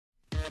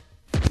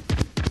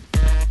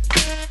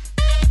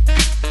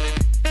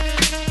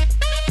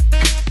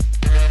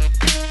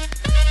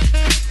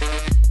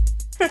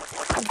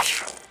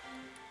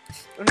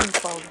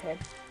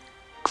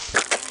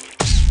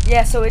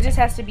Yeah, so it just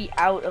has to be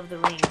out of the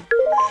ring.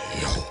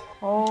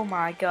 Oh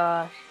my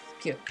gosh.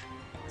 Skill.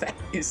 That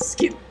is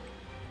skill.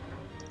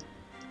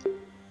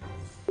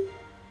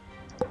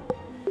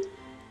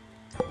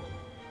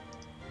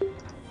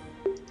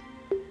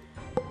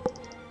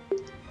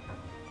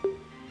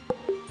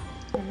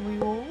 And we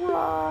will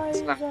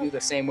rise Let's not up. do the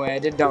same way I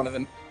did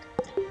Donovan.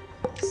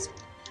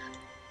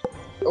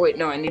 Oh wait,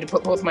 no, I need to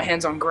put both my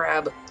hands on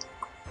grab.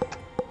 I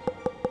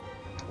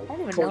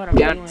don't even know Pull what you I'm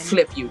down, doing.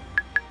 flip you.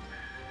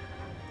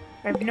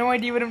 I have no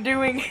idea what I'm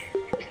doing.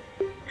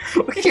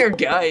 Look at your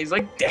guy, he's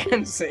like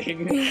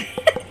dancing.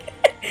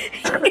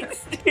 He's doing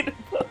a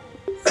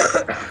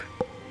pose.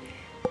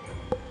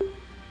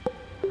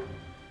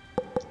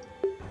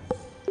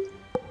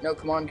 No,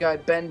 come on, guy,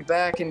 bend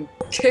back and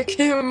kick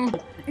him.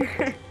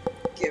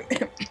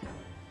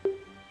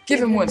 Give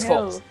him one's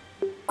fault.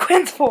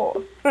 Quin's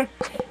fault.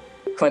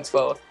 Quint's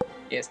fault.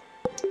 Yes.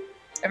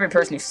 Every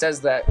person who says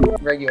that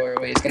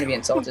regularly is going to be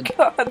insulted.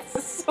 God, this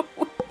is so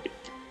weird.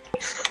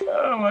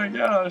 Oh my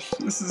gosh,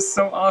 this is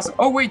so awesome.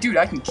 Oh wait, dude,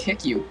 I can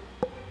kick you.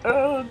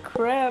 Oh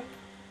crap.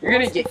 You're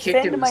gonna get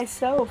kicked in the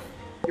myself.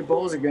 Your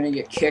balls are gonna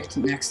get kicked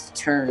next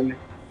turn.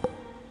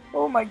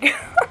 Oh my god.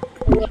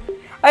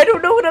 I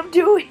don't know what I'm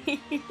doing.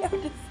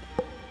 I'm just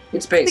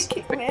It's space.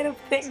 kick random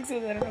things that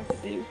I don't know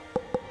what to do.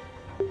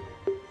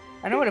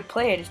 I know how to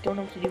play, I just don't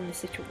know what to do in the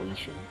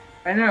situation.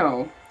 I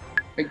know.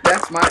 Like,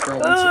 that's my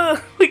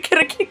problem. We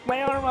gotta kick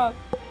my arm off.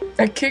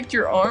 I kicked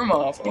your arm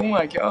off. Oh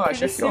my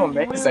gosh, I feel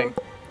amazing.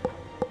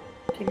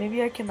 Okay,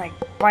 maybe I can like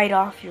bite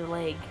off your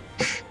leg.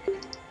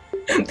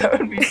 That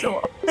would be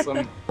so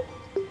awesome.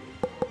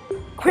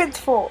 Quin's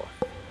fault.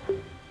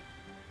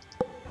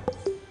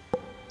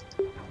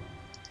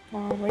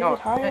 Come on, raise it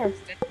higher.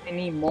 I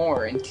need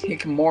more and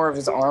kick more of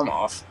his arm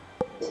off.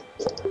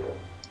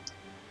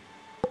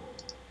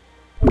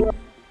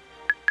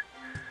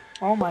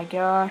 Oh my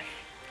gosh.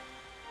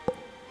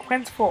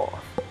 Quin's fault.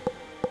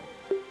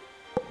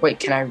 Wait,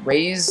 can I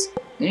raise?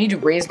 I need to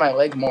raise my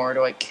leg more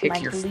to like kick My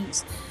your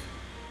glutes. face.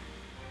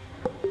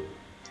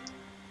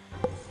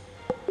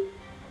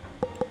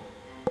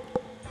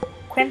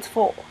 Quin's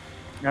fault.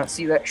 Now,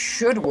 see, that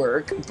should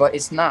work, but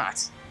it's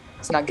not.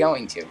 It's not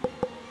going to.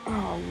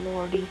 Oh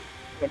lordy.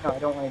 But no, I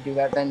don't want to do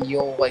that. Then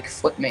you'll like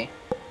flip me.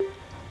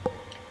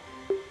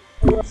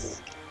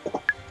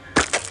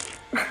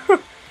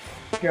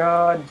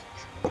 God.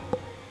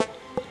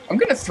 I'm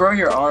gonna throw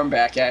your arm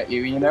back at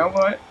you, you know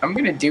what? I'm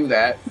gonna do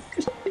that.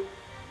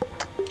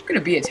 I'm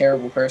gonna be a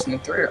terrible person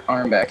and throw your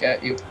arm back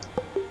at you.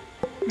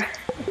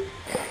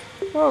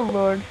 Oh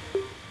lord.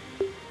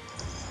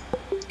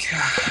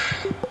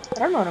 God.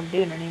 I don't know what I'm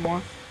doing anymore.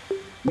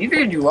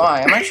 Neither do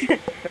I. I'm actually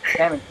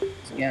damage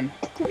again.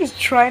 I'm just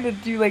trying to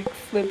do like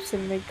flips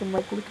and make them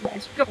like look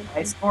nice.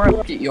 I score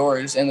look at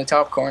yours in the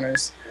top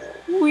corners.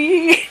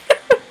 Wee.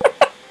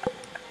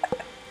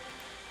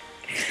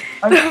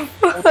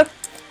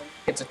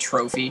 It's a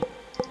trophy.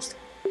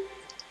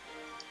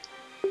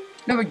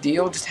 No big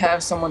deal, just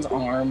have someone's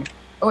arm.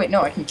 Oh wait,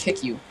 no, I can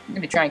kick you. I'm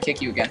gonna try and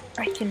kick you again.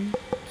 I can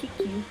kick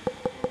you.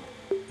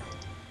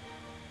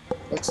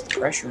 Puts the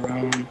pressure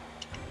on.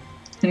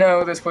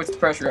 No, this puts the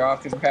pressure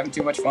off because we're having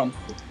too much fun.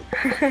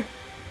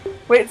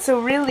 Wait,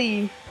 so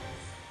really,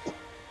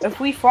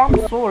 if we fall on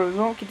the floor, we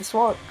won't get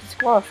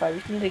disqualified. We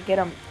just need to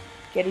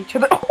get each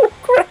other. Oh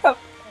crap!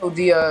 Oh,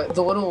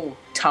 the little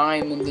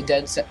time in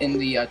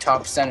the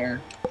top center.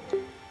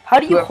 How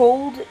do you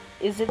hold?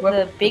 Is it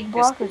whoever- the big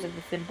block or is it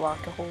the thin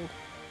block to hold?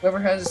 Whoever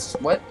has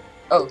what?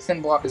 Oh,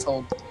 thin block is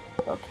hold.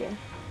 Okay.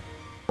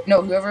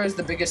 No, whoever has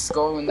the biggest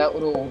skull when that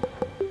little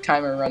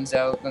timer runs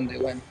out, then they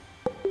win.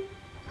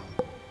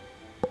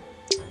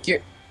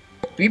 Here,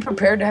 be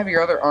prepared to have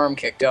your other arm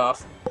kicked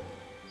off.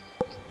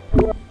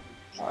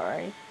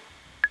 Alright.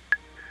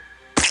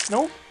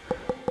 Nope.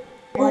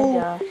 My Oh.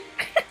 gosh.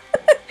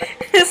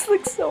 This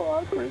looks so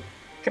awkward.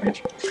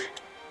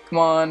 Come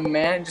on,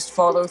 man, just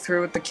follow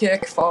through with the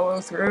kick. Follow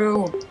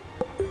through.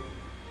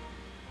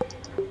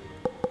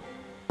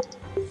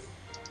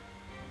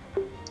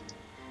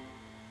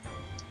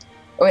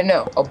 Oh wait,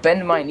 no. I'll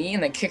bend my knee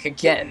and then kick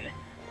again.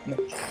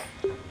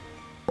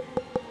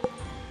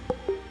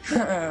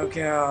 Oh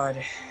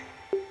god.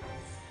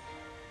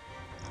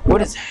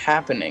 What is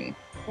happening?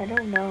 I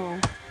don't know.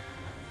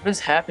 What has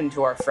happened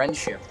to our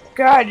friendship?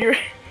 God, you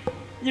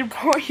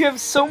have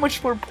so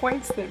much more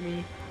points than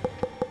me.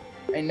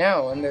 I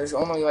know, and there's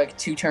only like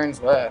 2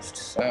 turns left,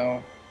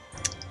 so...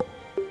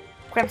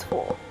 Quin's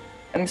full.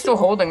 I'm still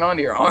holding on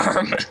to your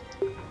arm.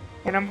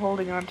 And I'm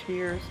holding on to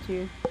yours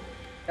too.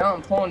 Now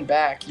I'm pulling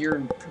back. You're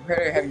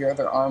prepared to have your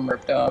other arm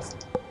ripped off.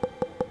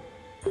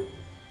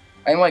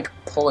 I'm like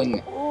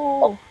pulling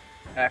Oh.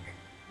 back.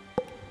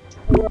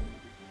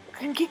 I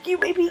can kick you,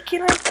 maybe.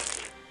 Can I?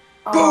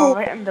 Oh,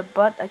 right in the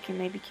butt. I can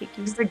maybe kick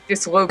you. It's like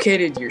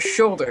dislocated your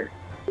shoulder.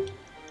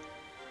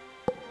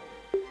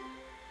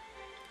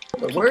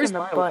 But Kick where's in the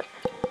my butt.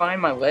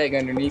 find my leg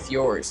underneath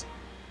yours?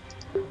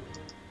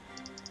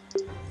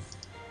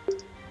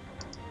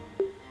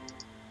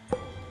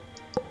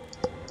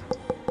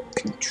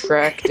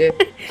 Contract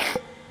it.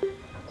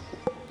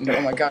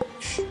 Oh my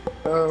gosh.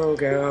 Oh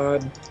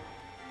god.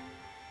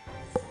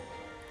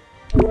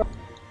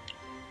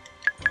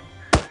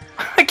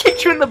 I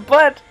kicked you in the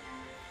butt.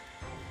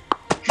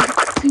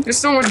 There's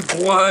so much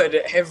blood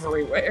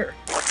everywhere.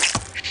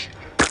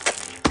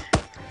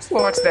 Just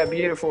watch that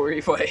beautiful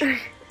replay.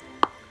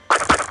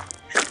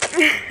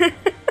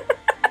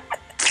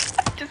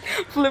 Just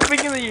flipping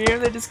in the air,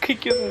 and they just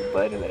kick you in the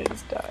butt, and then I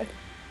just die.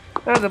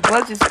 Oh, the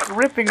blood's just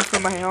dripping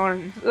from my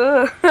arms.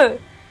 Ugh.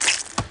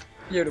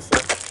 Beautiful.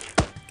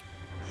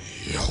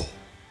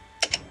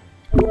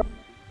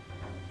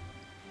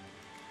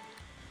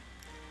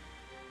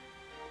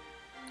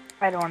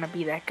 I don't want to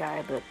be that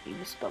guy, but you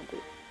misspelled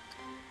it.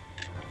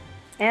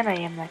 And I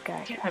am that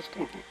guy. Gosh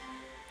damn it.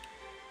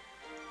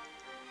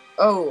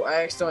 Oh,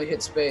 I accidentally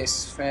hit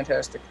space.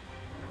 Fantastic.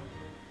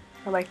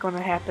 I like when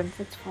it happens,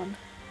 it's fun.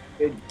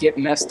 It'd get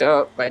messed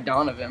up by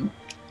Donovan.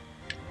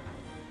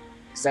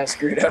 Cause that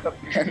screwed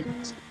up,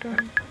 man.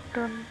 Dun,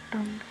 dun,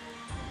 dun.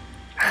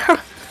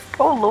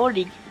 Oh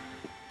lordy.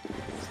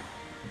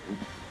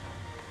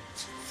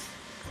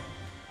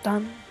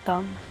 Dun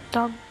dun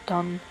dun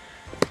dun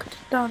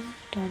dun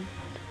dun.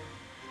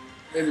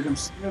 Maybe I'm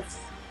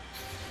stiff.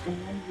 With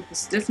the Puts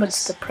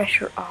stiffness. the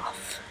pressure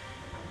off.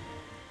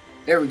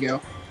 There we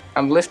go.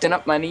 I'm lifting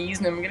up my knees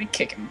and I'm gonna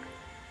kick him.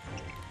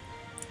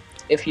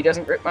 If he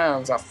doesn't rip my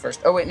arms off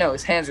first. Oh wait, no,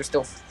 his hands are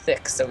still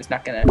thick, so he's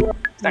not gonna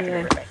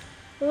rip me.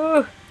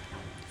 Oh,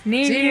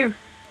 need See? you.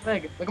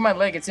 Leg. Look at my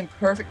leg, it's in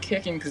perfect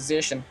kicking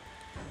position.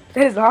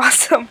 That is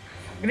awesome.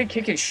 I'm gonna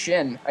kick his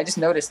shin. I just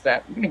noticed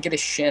that. I'm gonna get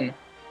his shin.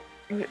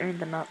 You earned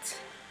the nuts.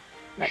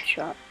 Nut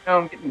shot. No,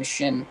 I'm getting the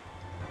shin.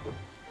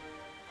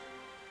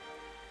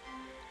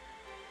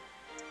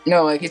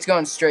 No, like it's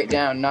going straight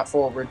down, not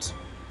forwards.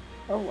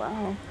 Oh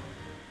wow.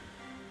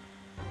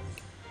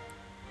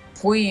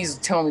 Please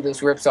tell me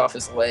this rips off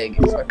his leg.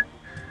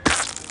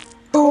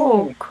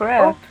 Oh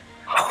crap.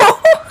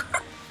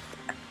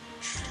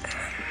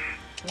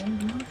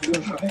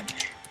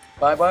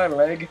 Bye bye,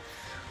 leg.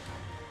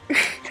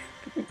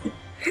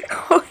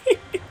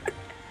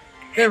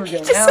 There we go.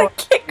 Just Now, like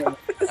kick him.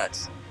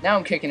 nuts. Now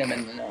I'm kicking him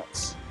in the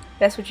nuts.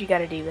 That's what you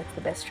gotta do. That's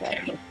the best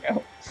strategy.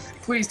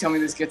 Please tell me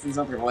this gets his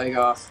other leg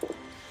off.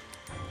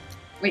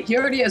 Wait, he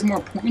already has more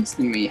points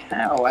than me.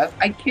 How?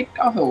 I kicked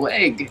off a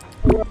leg.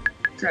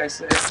 Try to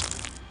say.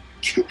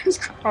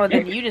 Oh,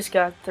 then you just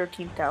got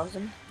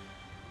 13,000.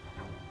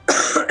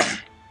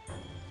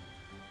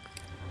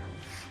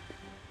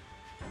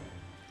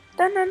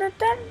 Dun, dun, dun,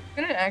 dun.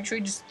 I'm gonna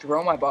actually just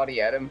throw my body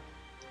at him.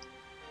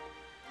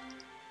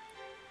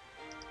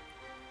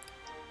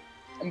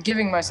 I'm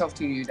giving myself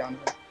to you,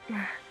 Donovan.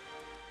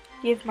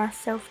 Give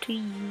myself to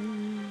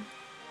you.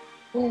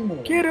 Ooh.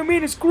 Get him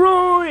in his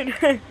groin.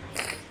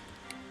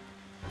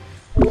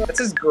 That's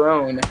his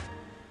groan.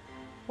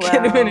 Wow.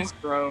 Get him in his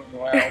groan.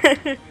 Wow.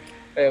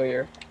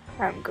 Failure.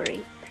 I'm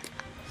great.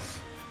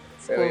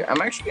 Failure. I'm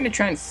actually gonna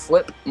try and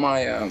flip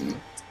my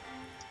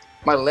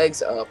my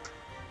legs up.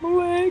 My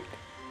leg.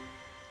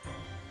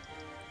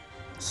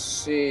 Let's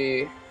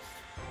see.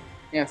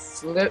 Yeah,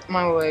 flip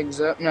my legs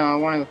up. No, I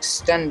want to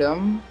extend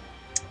them.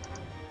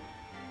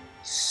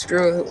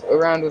 Screw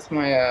around with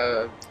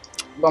my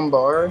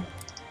lumbar.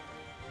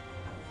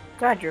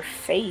 God, your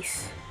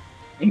face.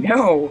 I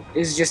know,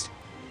 is just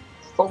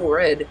full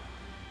red.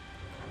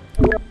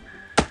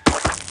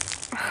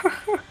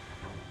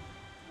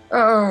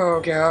 Oh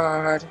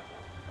god.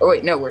 Oh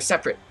wait, no, we're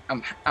separate.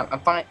 I'm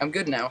fine. I'm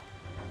good now.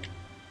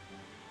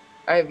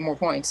 I have more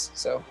points,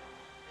 so.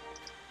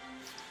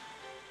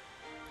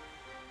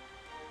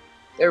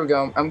 There we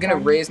go. I'm gonna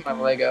raise my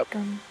leg up.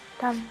 Dun,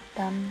 dun,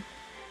 dun.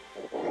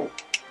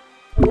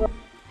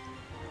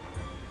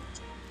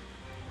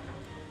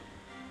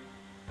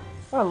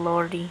 Oh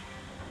lordy.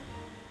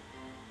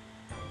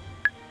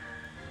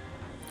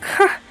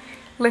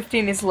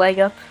 Lifting his leg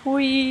up.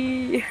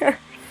 Whee!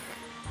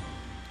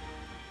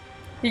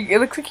 It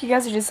looks like you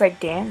guys are just like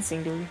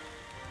dancing, dude.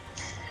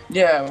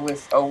 Yeah,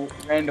 with a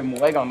random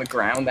leg on the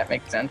ground, that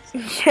makes sense.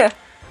 Yeah.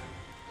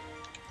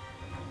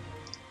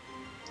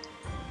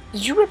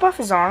 Did you rip off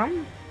his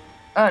arm?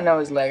 No,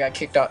 his leg. I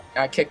kicked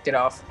it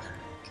off.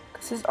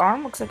 Cause his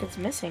arm looks like it's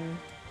missing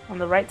on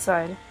the right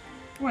side.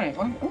 Wait,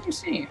 let me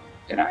see.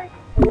 Did I?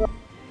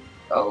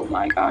 Oh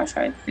my gosh,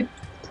 I did.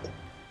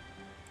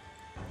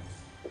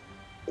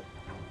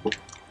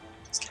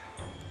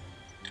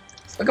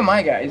 Look at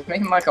my guy. He's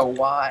making like a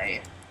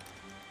Y.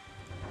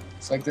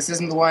 It's like, this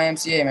isn't the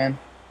YMCA, man.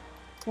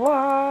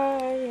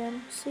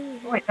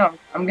 YMCA. Wait, no.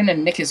 I'm gonna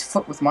nick his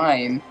foot with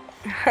mine.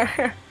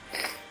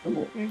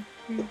 Ooh.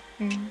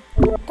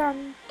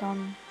 Dun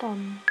dun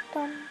dun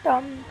dun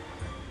dun.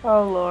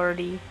 Oh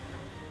lordy.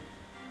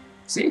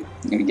 See?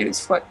 I'm gonna get his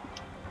foot.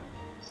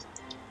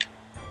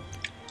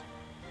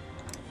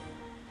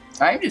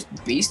 I'm just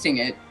beasting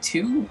it.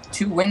 Two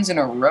wins in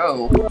a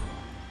row.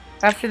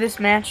 After this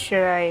match,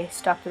 should I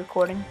stop the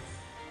recording?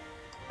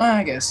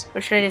 I guess.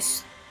 Or should I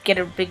just get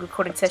a big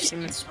recording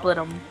session and split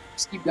them?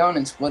 Just keep going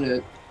and split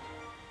it.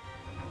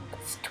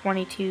 It's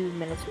 22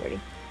 minutes already.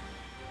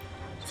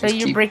 So Just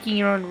you're keep- breaking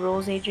your own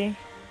rules, AJ?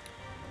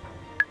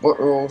 What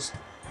rules?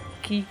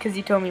 Because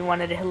he told me he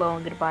wanted a hello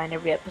and goodbye in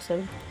every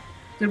episode.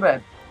 Too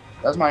bad.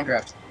 That was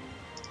Minecraft.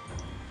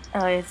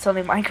 It's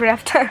only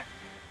Minecraft.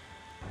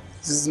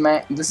 This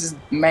is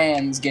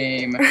man's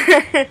game.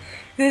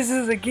 This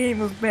is a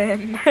game of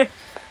men.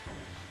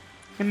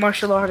 And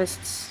martial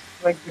artists.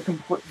 Like the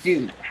complete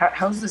dude.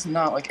 How is this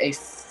not like a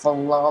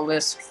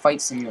flawless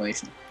fight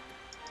simulation?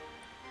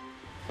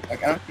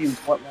 Like I don't see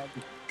what love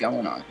is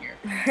going on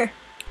here.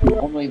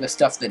 Only the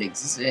stuff that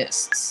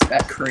exists.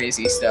 That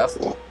crazy stuff.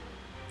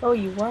 Oh,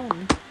 you won.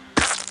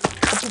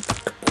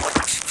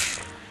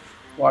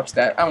 Watch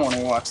that. I want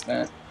to watch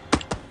that.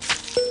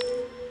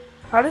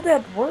 How did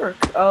that work?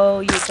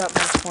 Oh, you got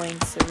my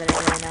points and then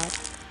it ran out.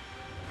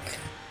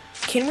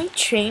 Can we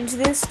change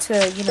this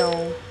to, you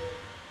know...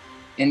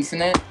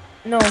 Infinite?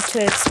 No,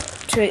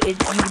 you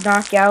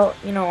knock out,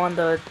 you know, on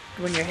the...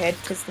 when your head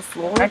hits the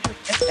floor? Actually,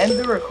 end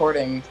the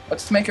recording.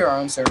 Let's make our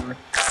own server.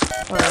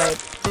 Alright.